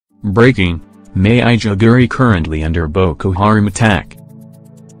Breaking: Maiduguri currently under Boko Haram attack.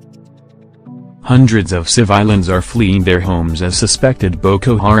 Hundreds of civilians are fleeing their homes as suspected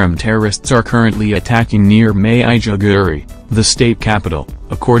Boko Haram terrorists are currently attacking near Maiduguri, the state capital,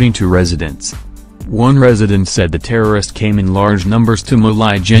 according to residents. One resident said the terrorists came in large numbers to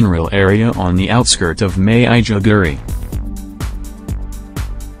Molai general area on the outskirts of Maiduguri.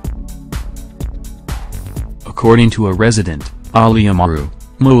 According to a resident, Ali Amaru,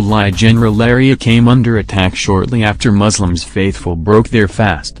 Molai general area came under attack shortly after Muslims faithful broke their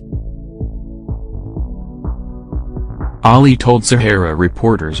fast. Ali told Sahara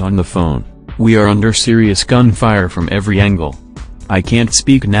reporters on the phone, "We are under serious gunfire from every angle. I can't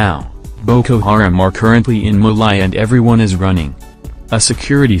speak now. Boko Haram are currently in Molai and everyone is running." A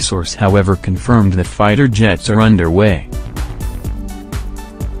security source however confirmed that fighter jets are underway.